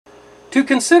To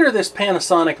consider this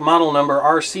Panasonic model number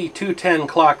RC-210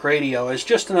 clock radio as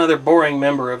just another boring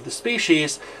member of the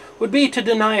species would be to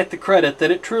deny it the credit that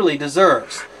it truly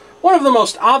deserves. One of the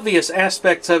most obvious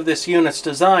aspects of this unit's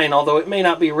design, although it may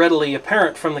not be readily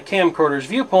apparent from the camcorder's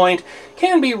viewpoint,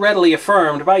 can be readily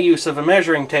affirmed by use of a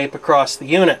measuring tape across the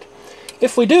unit.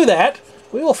 If we do that,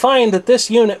 we will find that this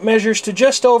unit measures to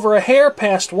just over a hair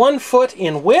past 1 foot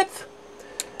in width,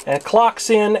 and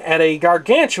clocks in at a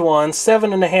gargantuan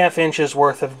 7.5 inches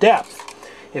worth of depth.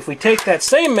 If we take that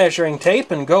same measuring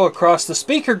tape and go across the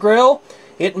speaker grill,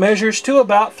 it measures to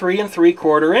about 3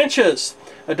 3/4 inches,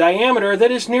 a diameter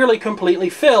that is nearly completely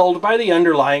filled by the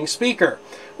underlying speaker,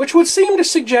 which would seem to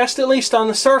suggest, at least on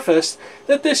the surface,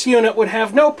 that this unit would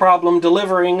have no problem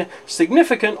delivering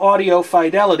significant audio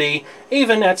fidelity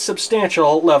even at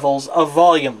substantial levels of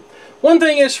volume. One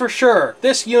thing is for sure,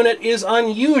 this unit is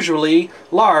unusually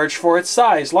large for its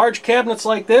size. Large cabinets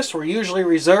like this were usually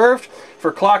reserved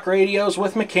for clock radios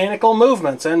with mechanical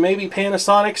movements, and maybe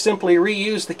Panasonic simply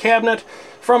reused the cabinet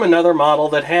from another model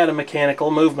that had a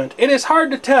mechanical movement. It is hard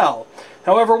to tell.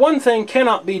 However, one thing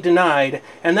cannot be denied,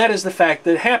 and that is the fact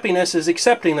that happiness is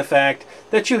accepting the fact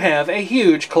that you have a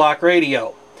huge clock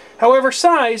radio. However,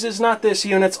 size is not this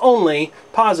unit's only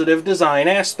positive design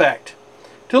aspect.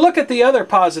 To look at the other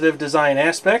positive design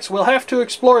aspects, we'll have to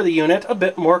explore the unit a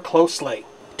bit more closely.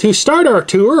 To start our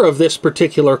tour of this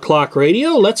particular clock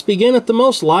radio, let's begin at the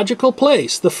most logical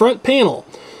place, the front panel.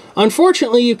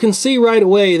 Unfortunately, you can see right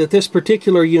away that this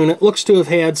particular unit looks to have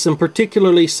had some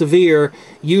particularly severe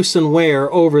use and wear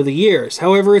over the years.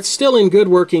 However, it's still in good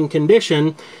working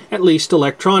condition, at least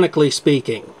electronically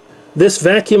speaking. This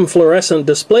vacuum fluorescent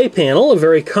display panel, a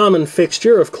very common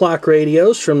fixture of clock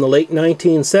radios from the late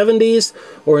 1970s,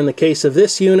 or in the case of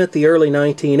this unit, the early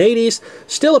 1980s,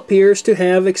 still appears to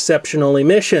have exceptional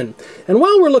emission. And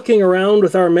while we're looking around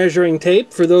with our measuring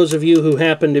tape, for those of you who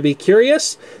happen to be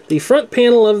curious, the front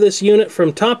panel of this unit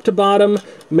from top to bottom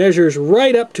measures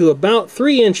right up to about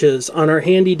 3 inches on our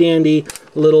handy-dandy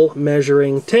little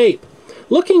measuring tape.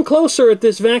 Looking closer at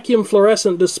this vacuum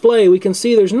fluorescent display, we can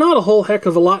see there's not a whole heck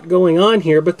of a lot going on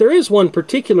here, but there is one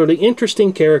particularly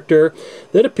interesting character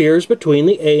that appears between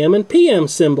the AM and PM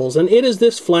symbols, and it is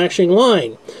this flashing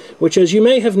line, which, as you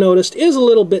may have noticed, is a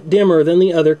little bit dimmer than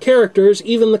the other characters,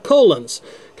 even the colons.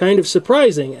 Kind of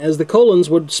surprising, as the colons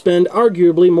would spend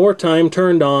arguably more time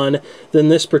turned on than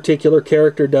this particular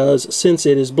character does, since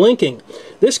it is blinking.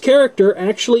 This character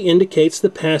actually indicates the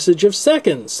passage of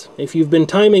seconds. If you've been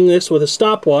timing this with a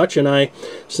stopwatch, and I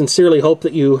sincerely hope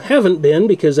that you haven't been,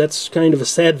 because that's kind of a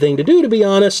sad thing to do, to be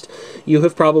honest, you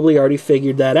have probably already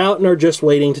figured that out and are just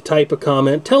waiting to type a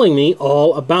comment telling me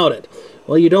all about it.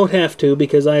 Well, you don't have to,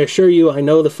 because I assure you I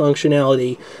know the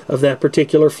functionality of that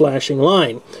particular flashing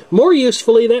line. More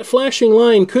usefully, that flashing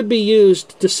line could be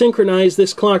used to synchronize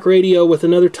this clock radio with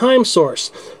another time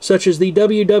source, such as the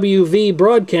WWV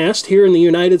broadcast here in the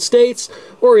United States,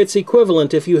 or its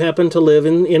equivalent if you happen to live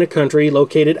in a country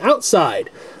located outside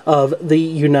of the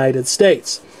United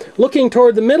States. Looking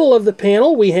toward the middle of the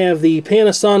panel, we have the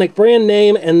Panasonic brand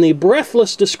name and the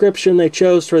breathless description they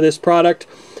chose for this product,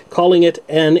 calling it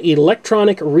an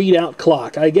electronic readout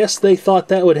clock. I guess they thought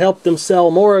that would help them sell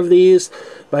more of these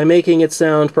by making it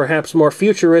sound perhaps more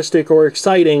futuristic or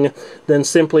exciting than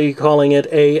simply calling it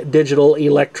a digital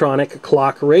electronic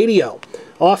clock radio.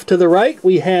 Off to the right,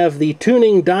 we have the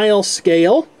tuning dial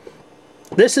scale.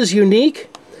 This is unique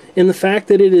in the fact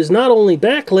that it is not only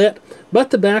backlit, but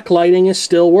the backlighting is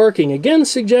still working, again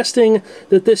suggesting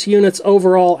that this unit's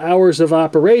overall hours of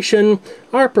operation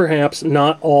are perhaps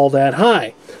not all that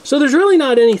high. So there's really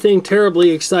not anything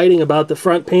terribly exciting about the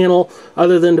front panel,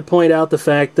 other than to point out the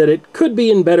fact that it could be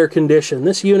in better condition.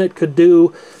 This unit could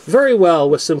do very well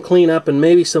with some cleanup and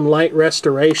maybe some light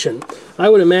restoration. I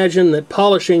would imagine that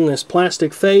polishing this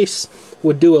plastic face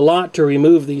would do a lot to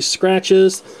remove these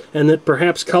scratches, and that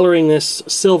perhaps coloring this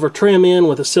silver trim in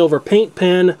with a silver paint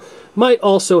pen might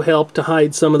also help to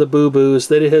hide some of the boo-boos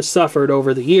that it has suffered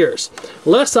over the years.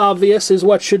 Less obvious is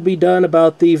what should be done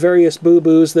about the various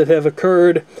boo-boos that have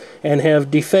occurred and have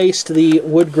defaced the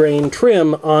wood grain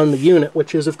trim on the unit,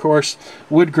 which is, of course,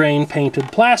 wood grain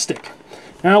painted plastic.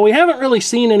 Now, we haven't really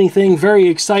seen anything very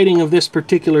exciting of this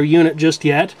particular unit just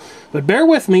yet, but bear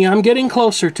with me, I'm getting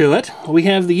closer to it. We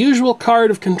have the usual card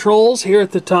of controls here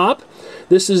at the top.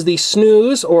 This is the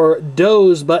snooze or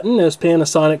doze button, as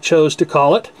Panasonic chose to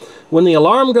call it. When the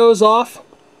alarm goes off,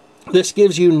 this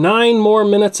gives you 9 more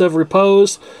minutes of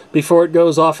repose before it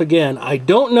goes off again. I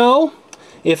don't know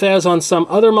if, as on some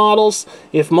other models,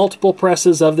 if multiple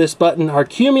presses of this button are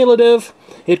cumulative.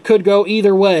 It could go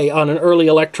either way on an early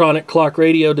electronic clock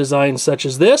radio design such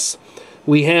as this,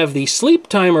 we have the sleep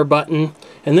timer button,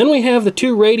 and then we have the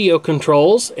two radio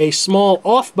controls, a small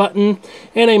off button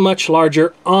and a much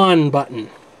larger on button.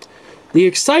 The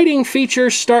exciting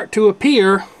features start to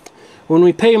appear when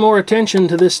we pay more attention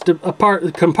to this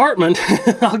compartment,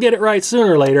 I'll get it right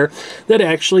sooner or later, that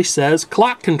actually says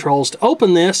clock controls. To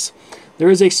open this, there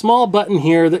is a small button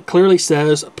here that clearly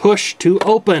says push to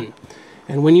open.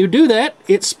 And when you do that,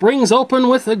 it springs open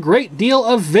with a great deal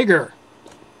of vigor,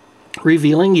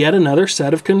 revealing yet another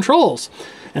set of controls.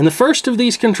 And the first of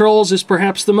these controls is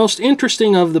perhaps the most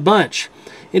interesting of the bunch.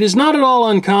 It is not at all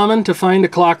uncommon to find a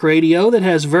clock radio that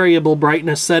has variable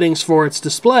brightness settings for its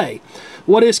display.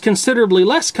 What is considerably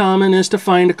less common is to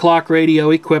find a clock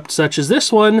radio equipped such as this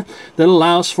one that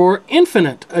allows for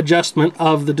infinite adjustment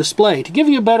of the display. To give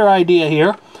you a better idea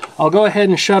here, I'll go ahead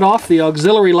and shut off the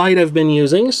auxiliary light I've been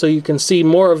using so you can see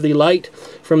more of the light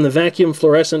from the vacuum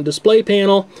fluorescent display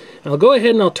panel. I'll go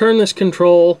ahead and I'll turn this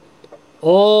control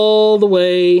all the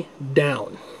way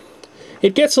down.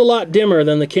 It gets a lot dimmer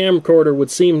than the camcorder would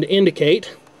seem to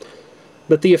indicate,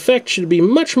 but the effect should be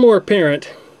much more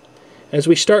apparent as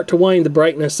we start to wind the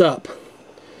brightness up.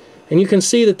 And you can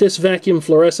see that this vacuum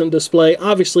fluorescent display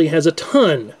obviously has a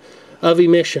ton of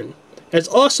emission. As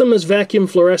awesome as vacuum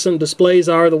fluorescent displays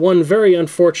are, the one very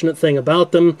unfortunate thing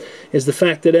about them is the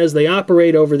fact that as they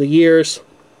operate over the years,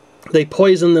 they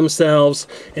poison themselves,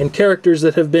 and characters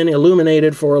that have been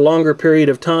illuminated for a longer period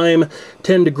of time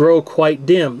tend to grow quite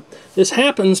dim. This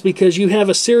happens because you have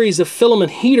a series of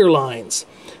filament heater lines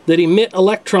that emit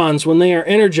electrons when they are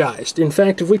energized. In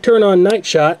fact, if we turn on night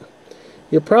shot,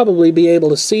 you'll probably be able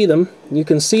to see them. You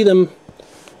can see them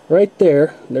right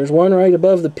there. There's one right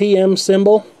above the PM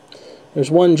symbol. There's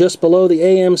one just below the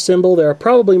AM symbol. There are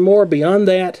probably more beyond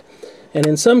that. And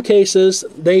in some cases,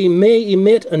 they may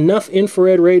emit enough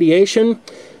infrared radiation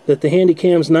that the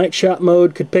Handycam's night shot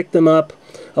mode could pick them up.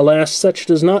 Alas, such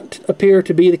does not appear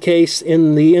to be the case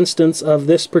in the instance of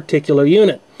this particular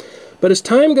unit. But as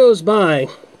time goes by,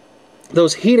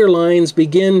 those heater lines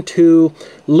begin to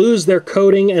lose their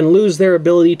coating and lose their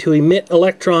ability to emit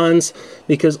electrons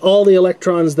because all the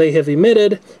electrons they have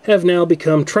emitted have now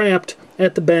become trapped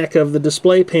at the back of the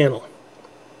display panel.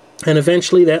 And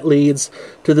eventually that leads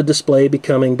to the display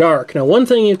becoming dark. Now, one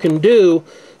thing you can do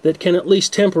that can at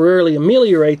least temporarily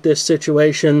ameliorate this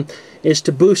situation is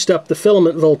to boost up the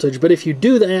filament voltage. But if you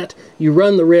do that, you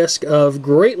run the risk of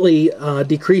greatly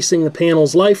decreasing the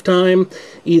panel's lifetime,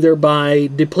 either by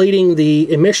depleting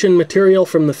the emission material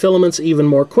from the filaments even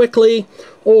more quickly,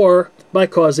 or by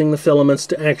causing the filaments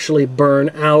to actually burn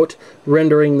out,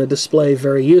 rendering the display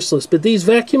very useless. But these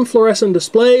vacuum fluorescent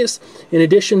displays, in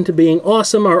addition to being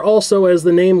awesome, are also, as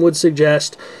the name would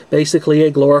suggest, basically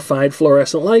a glorified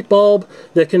fluorescent light bulb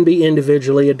that can be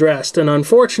individually addressed. And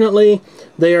unfortunately,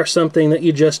 they are something that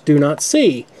you just do not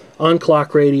see on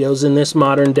clock radios in this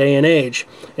modern day and age.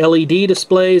 LED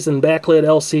displays and backlit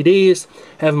LCDs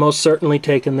have most certainly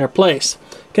taken their place.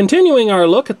 Continuing our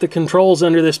look at the controls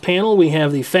under this panel, we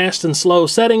have the fast and slow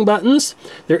setting buttons.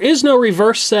 There is no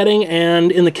reverse setting,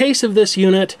 and in the case of this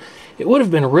unit, it would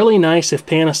have been really nice if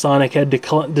Panasonic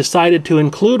had decided to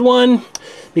include one,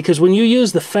 because when you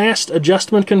use the fast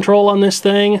adjustment control on this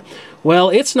thing, well,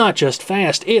 it's not just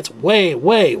fast, it's way,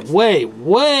 way, way,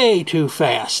 way too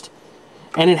fast.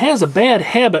 And it has a bad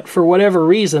habit for whatever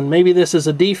reason. Maybe this is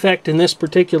a defect in this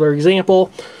particular example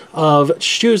of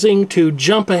choosing to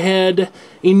jump ahead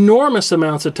enormous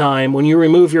amounts of time when you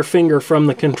remove your finger from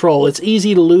the control. It's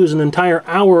easy to lose an entire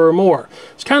hour or more.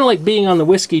 It's kind of like being on the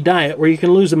whiskey diet, where you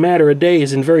can lose a matter of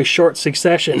days in very short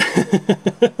succession.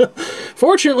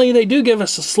 Fortunately, they do give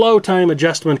us a slow time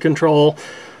adjustment control.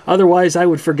 Otherwise, I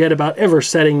would forget about ever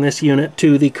setting this unit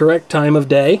to the correct time of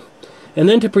day. And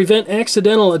then to prevent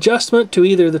accidental adjustment to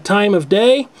either the time of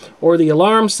day or the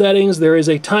alarm settings, there is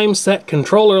a time set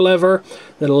controller lever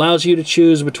that allows you to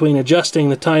choose between adjusting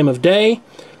the time of day,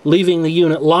 leaving the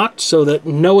unit locked so that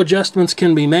no adjustments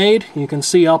can be made. You can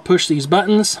see I'll push these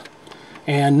buttons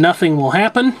and nothing will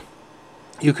happen.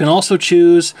 You can also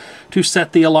choose to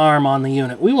set the alarm on the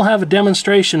unit. We will have a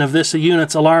demonstration of this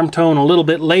unit's alarm tone a little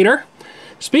bit later.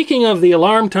 Speaking of the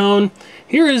alarm tone,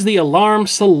 here is the alarm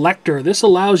selector. This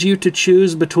allows you to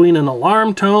choose between an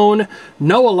alarm tone,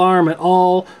 no alarm at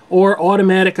all, or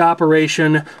automatic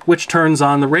operation, which turns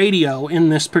on the radio in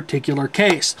this particular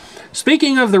case.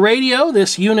 Speaking of the radio,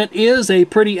 this unit is a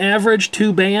pretty average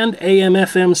 2-band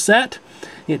AM/FM set.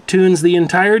 It tunes the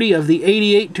entirety of the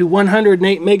 88 to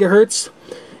 108 megahertz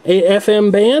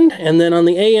FM band, and then on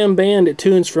the AM band it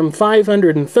tunes from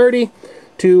 530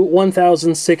 to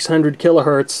 1,600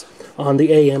 kilohertz on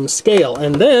the AM scale.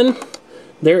 And then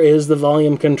there is the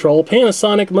volume control.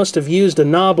 Panasonic must have used a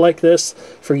knob like this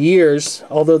for years,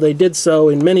 although they did so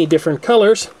in many different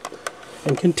colors.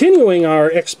 And continuing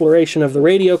our exploration of the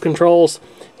radio controls,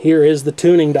 here is the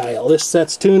tuning dial. This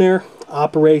set's tuner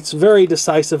operates very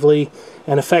decisively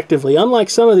and effectively, unlike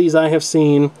some of these I have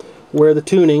seen where the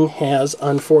tuning has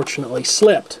unfortunately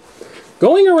slipped.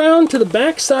 Going around to the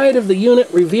back side of the unit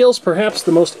reveals perhaps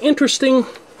the most interesting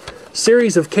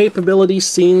series of capabilities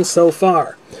seen so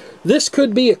far. This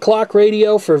could be a clock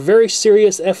radio for very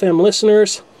serious FM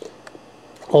listeners,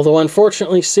 although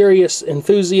unfortunately serious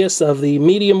enthusiasts of the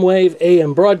medium wave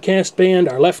AM broadcast band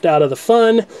are left out of the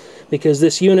fun because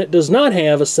this unit does not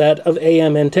have a set of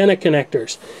AM antenna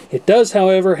connectors. It does,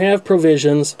 however, have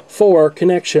provisions for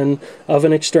connection of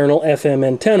an external FM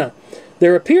antenna.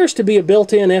 There appears to be a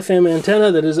built-in FM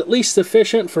antenna that is at least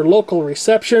sufficient for local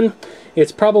reception.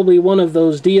 It's probably one of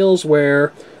those deals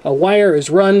where a wire is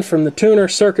run from the tuner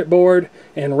circuit board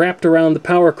and wrapped around the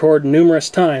power cord numerous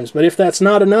times. But if that's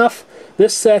not enough,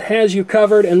 this set has you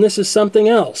covered, and this is something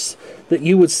else that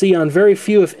you would see on very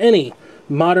few, if any,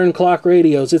 modern clock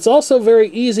radios. It's also very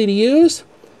easy to use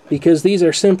because these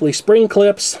are simply spring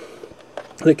clips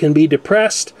that can be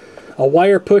depressed, a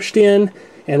wire pushed in,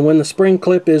 and when the spring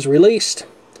clip is released,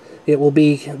 the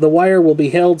wire will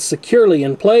be held securely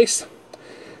in place.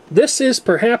 This is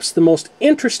perhaps the most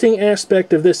interesting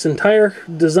aspect of this entire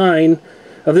design,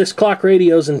 of this clock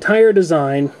radio's entire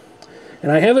design,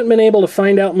 and I haven't been able to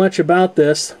find out much about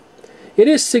this. It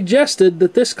is suggested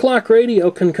that this clock radio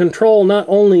can control not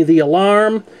only the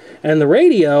alarm and the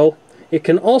radio, it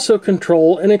can also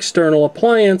control an external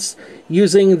appliance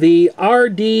using the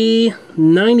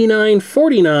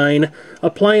RD-9849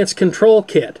 appliance control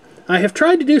kit. I have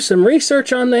tried to do some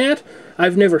research on that.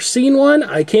 I've never seen one.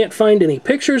 I can't find any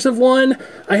pictures of one.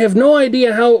 I have no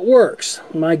idea how it works.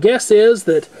 My guess is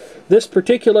that this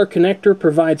particular connector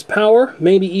provides power,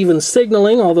 maybe even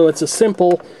signaling, although it's a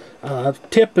simple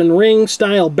tip and ring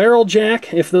style barrel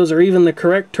jack, if those are even the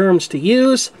correct terms to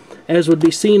use, as would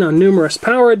be seen on numerous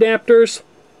power adapters.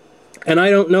 And I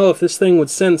don't know if this thing would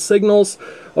send signals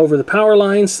over the power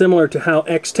lines similar to how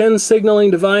X10's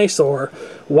signaling device or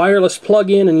wireless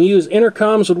plug-in and use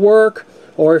intercoms would work,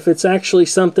 or if it's actually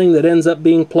something that ends up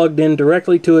being plugged in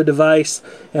directly to a device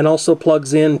and also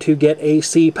plugs in to get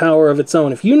AC power of its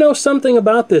own. If you know something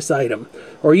about this item,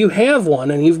 or you have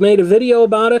one and you've made a video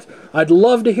about it, I'd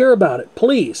love to hear about it.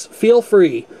 Please feel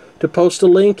free to post a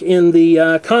link in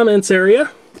the comments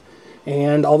area.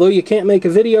 And although you can't make a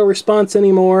video response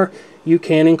anymore, you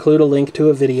can include a link to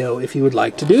a video if you would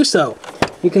like to do so.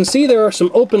 You can see there are some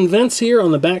open vents here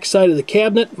on the back side of the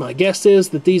cabinet. My guess is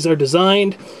that these are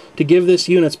designed to give this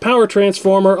unit's power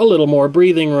transformer a little more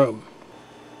breathing room.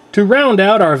 To round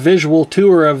out our visual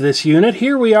tour of this unit,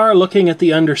 here we are looking at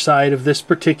the underside of this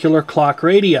particular clock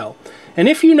radio. And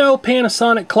if you know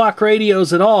Panasonic clock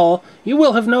radios at all, you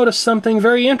will have noticed something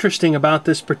very interesting about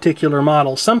this particular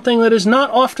model, something that is not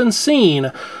often seen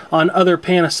on other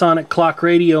Panasonic clock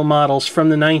radio models from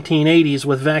the 1980s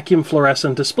with vacuum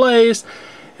fluorescent displays,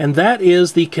 and that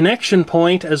is the connection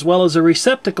point as well as a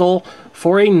receptacle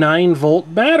for a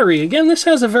 9-volt battery. Again, this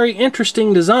has a very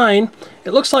interesting design.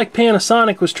 It looks like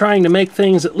Panasonic was trying to make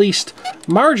things at least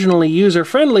marginally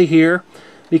user-friendly here,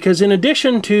 because in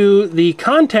addition to the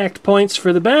contact points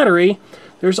for the battery,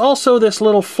 there's also this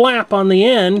little flap on the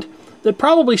end that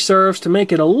probably serves to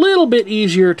make it a little bit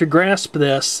easier to grasp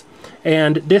this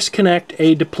and disconnect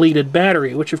a depleted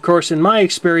battery, which of course in my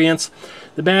experience,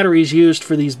 the batteries used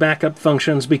for these backup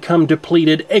functions become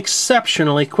depleted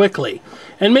exceptionally quickly.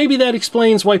 And maybe that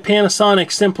explains why Panasonic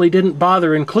simply didn't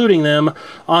bother including them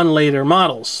on later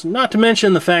models. Not to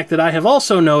mention the fact that I have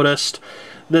also noticed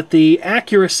that the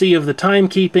accuracy of the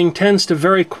timekeeping tends to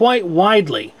vary quite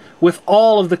widely with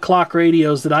all of the clock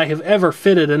radios that I have ever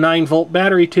fitted a 9-volt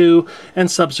battery to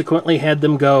and subsequently had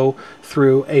them go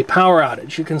through a power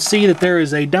outage. You can see that there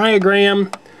is a diagram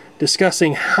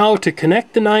discussing how to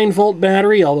connect the 9-volt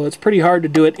battery, although it's pretty hard to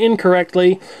do it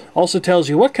incorrectly. Also tells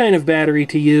you what kind of battery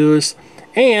to use,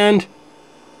 and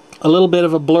a little bit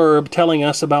of a blurb telling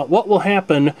us about what will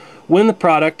happen when the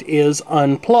product is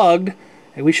unplugged.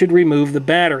 And we should remove the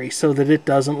battery so that it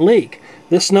doesn't leak.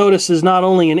 This notice is not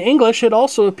only in English, it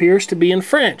also appears to be in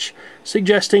French,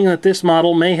 suggesting that this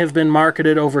model may have been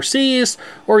marketed overseas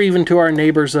or even to our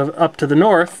neighbors up to the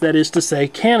north, that is to say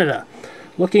Canada.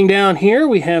 Looking down here,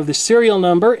 we have the serial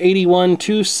number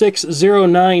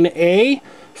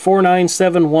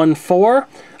 812609A49714.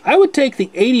 I would take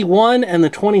the 81 and the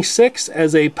 26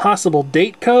 as a possible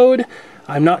date code.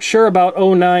 I'm not sure about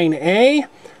 09A.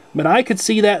 but I could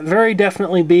see that very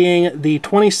definitely being the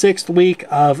 26th week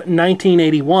of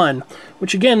 1981,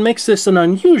 which again makes this an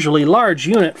unusually large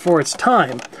unit for its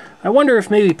time. I wonder if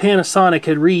maybe Panasonic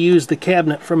had reused the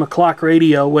cabinet from a clock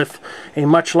radio with a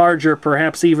much larger,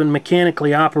 perhaps even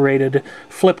mechanically operated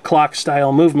flip clock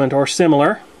style movement or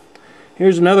similar.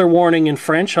 Here's another warning in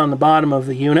French on the bottom of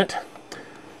the unit.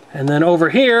 And then over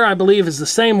here, I believe, is the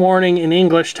same warning in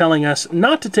English telling us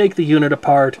not to take the unit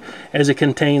apart as it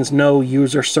contains no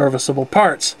user serviceable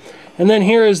parts. And then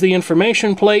here is the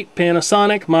information plate,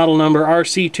 Panasonic, model number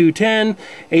RC-210,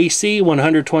 AC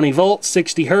 120 volts,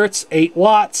 60 hertz, 8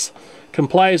 watts,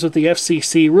 complies with the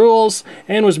FCC rules,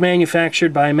 and was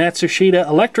manufactured by Matsushita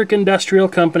Electric Industrial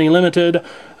Company Limited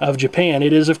of Japan.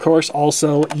 It is, of course,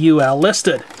 also UL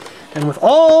listed. And with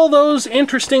all those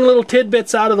interesting little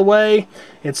tidbits out of the way,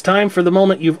 it's time for the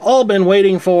moment you've all been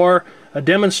waiting for, a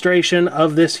demonstration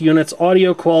of this unit's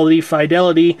audio quality,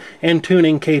 fidelity, and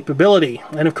tuning capability.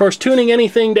 And of course, tuning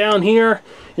anything down here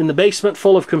in the basement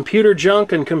full of computer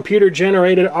junk and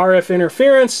computer-generated RF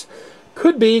interference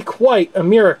could be quite a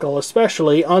miracle,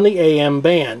 especially on the AM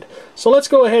band. So let's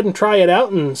go ahead and try it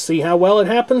out and see how well it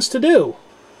happens to do.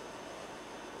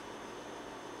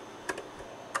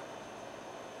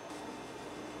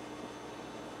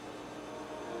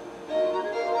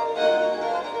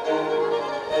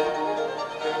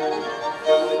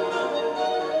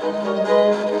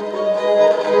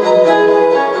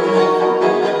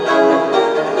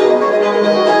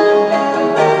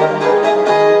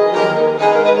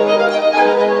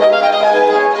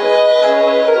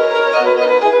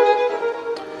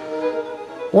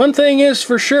 One thing is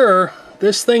for sure,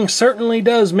 this thing certainly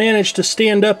does manage to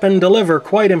stand up and deliver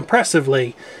quite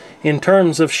impressively in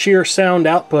terms of sheer sound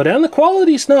output, and the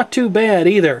quality's not too bad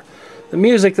either. The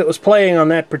music that was playing on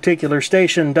that particular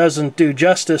station doesn't do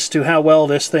justice to how well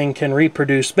this thing can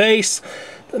reproduce bass,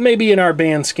 but maybe in our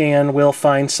band scan we'll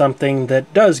find something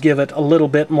that does give it a little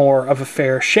bit more of a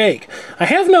fair shake. I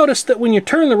have noticed that when you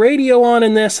turn the radio on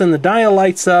in this and the dial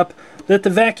lights up, that the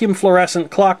vacuum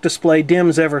fluorescent clock display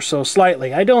dims ever so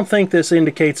slightly. I don't think this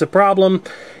indicates a problem.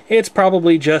 It's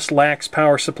probably just lacks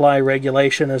power supply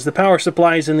regulation, as the power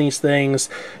supplies in these things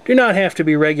do not have to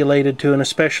be regulated to an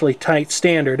especially tight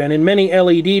standard, and in many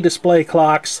LED display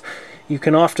clocks you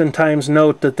can oftentimes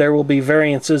note that there will be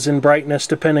variances in brightness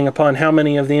depending upon how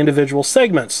many of the individual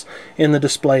segments in the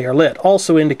display are lit,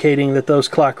 also indicating that those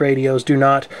clock radios do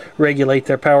not regulate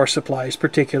their power supplies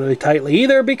particularly tightly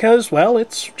either, because, well,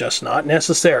 it's just not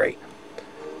necessary.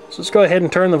 So let's go ahead and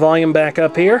turn the volume back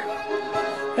up here,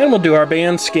 and we'll do our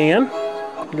band scan.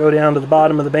 Go down to the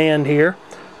bottom of the band here.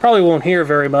 Probably won't hear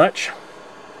very much.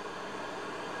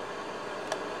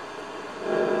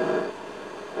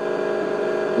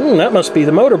 That must be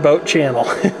the motorboat channel.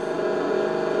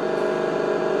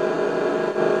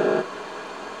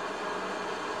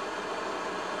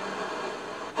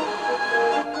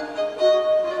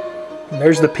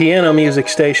 There's the piano music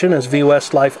station, as V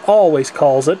Westlife always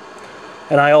calls it,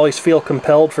 and I always feel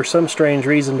compelled for some strange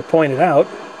reason to point it out.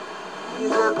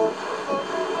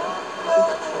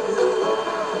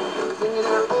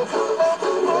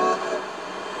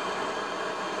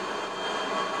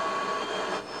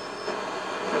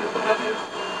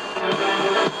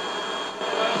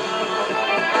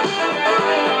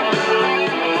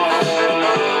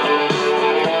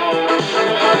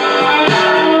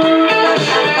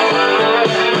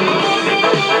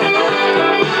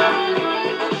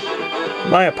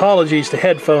 My apologies to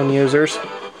headphone users.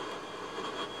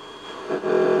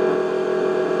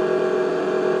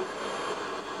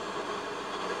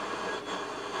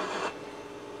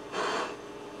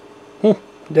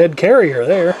 Dead carrier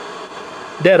there.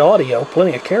 Dead audio.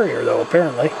 Plenty of carrier though,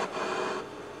 apparently.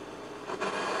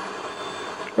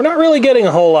 We're not really getting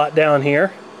a whole lot down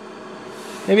here.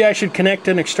 Maybe I should connect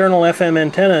an external FM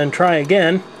antenna and try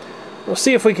again. We'll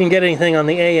see if we can get anything on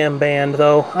the AM band,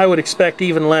 though. I would expect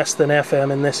even less than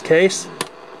FM in this case.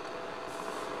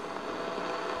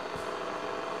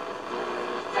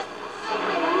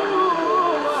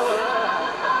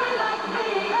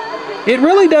 It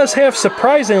really does have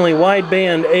surprisingly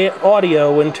wideband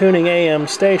audio when tuning AM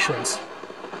stations.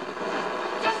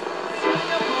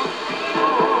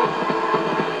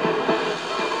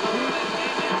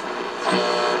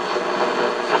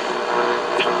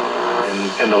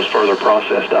 And those further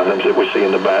processed items that we see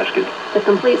in the basket. The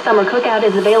complete summer cookout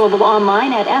is available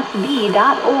online at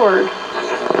fb.org.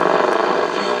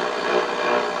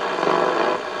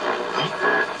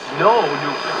 No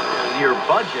new fiscal year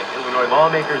budget. Illinois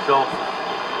lawmakers, though,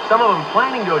 some of them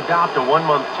planning to adopt a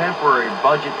one-month temporary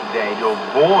budget today to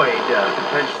avoid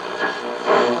potential...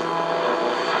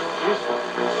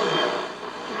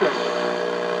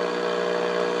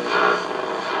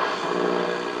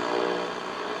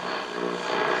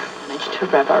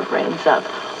 rev our brains up.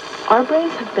 Our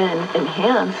brains have been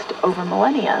enhanced over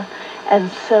millennia,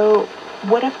 and so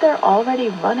what if they're already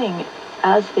running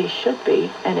as they should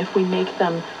be, and if we make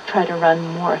them try to run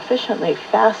more efficiently,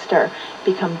 faster,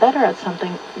 become better at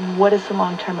something, what is the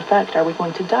long-term effect? Are we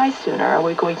going to die sooner? Are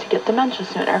we going to get dementia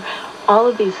sooner? All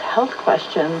of these health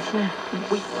questions,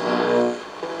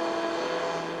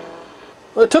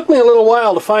 Well, it took me a little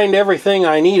while to find everything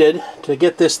I needed to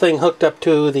get this thing hooked up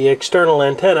to the external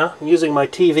antenna, using my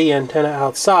TV antenna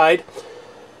outside.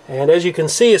 And as you can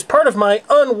see, as part of my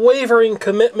unwavering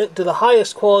commitment to the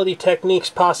highest quality techniques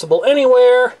possible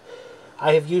anywhere,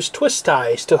 I have used twist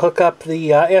ties to hook up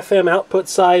the FM output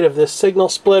side of this signal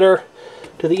splitter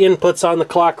to the inputs on the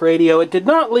clock radio. It did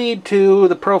not lead to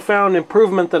the profound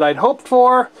improvement that I'd hoped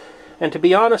for, and to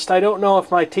be honest, I don't know if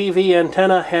my TV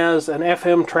antenna has an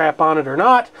FM trap on it or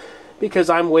not, because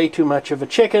I'm way too much of a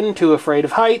chicken, too afraid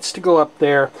of heights, to go up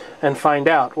there and find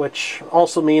out, which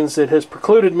also means it has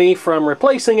precluded me from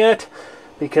replacing it,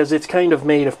 because it's kind of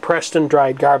made of pressed and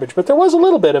dried garbage. But there was a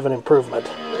little bit of an improvement.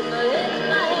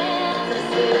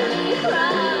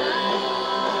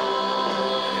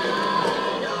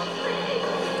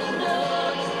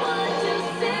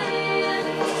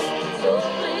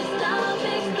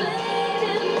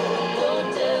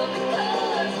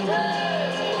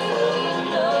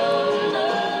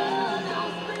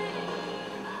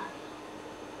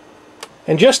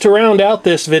 And just to round out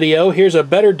this video, here's a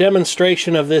better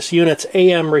demonstration of this unit's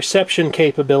AM reception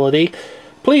capability.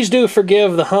 Please do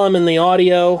forgive the hum in the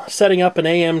audio. Setting up an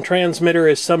AM transmitter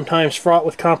is sometimes fraught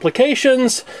with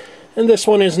complications, and this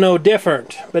one is no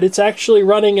different. But it's actually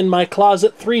running in my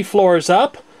closet 3 floors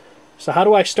up. So how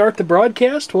do I start the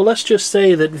broadcast? Well, let's just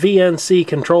say that VNC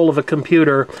control of a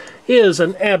computer is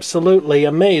an absolutely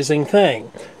amazing thing.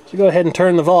 So go ahead and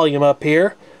turn the volume up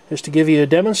here, just to give you a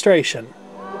demonstration.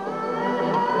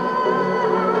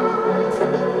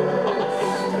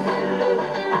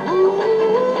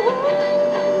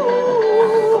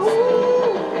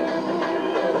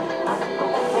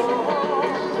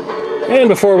 And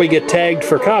before we get tagged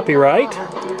for copyright,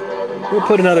 we'll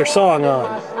put another song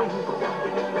on.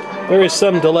 There is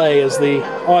some delay as the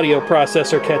audio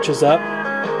processor catches up.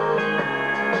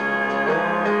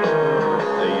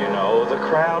 You know, the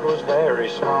crowd was very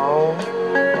small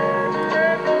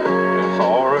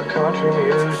for a country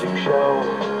music show,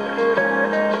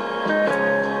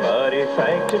 but he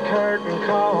faked a curtain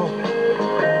call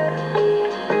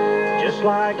just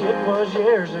like it was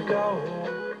years ago.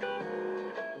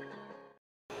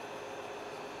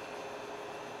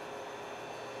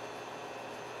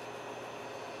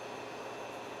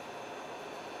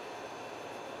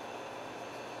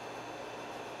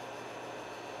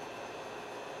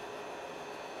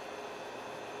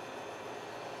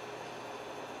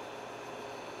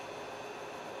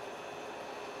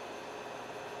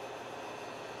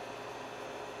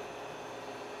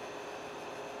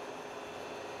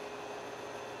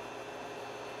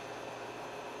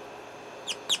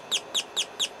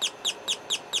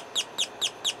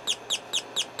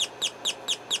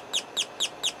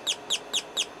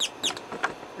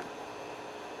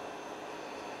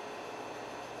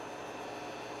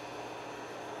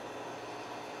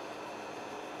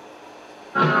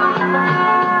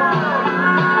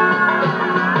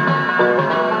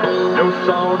 No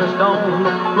sawdust on the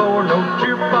floor, no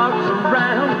jukebox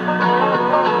around,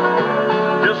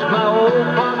 just my old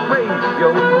pop radio.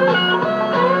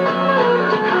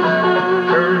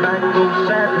 Turn back those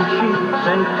satin sheets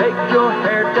and take your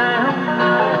hair down,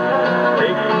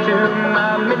 take you to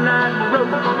my midnight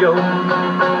rodeo.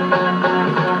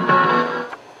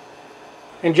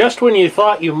 And just when you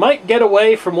thought you might get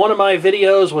away from one of my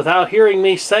videos without hearing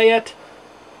me say it,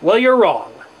 well, you're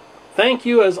wrong. Thank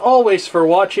you as always for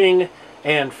watching,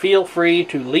 and feel free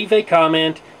to leave a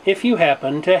comment if you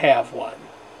happen to have one.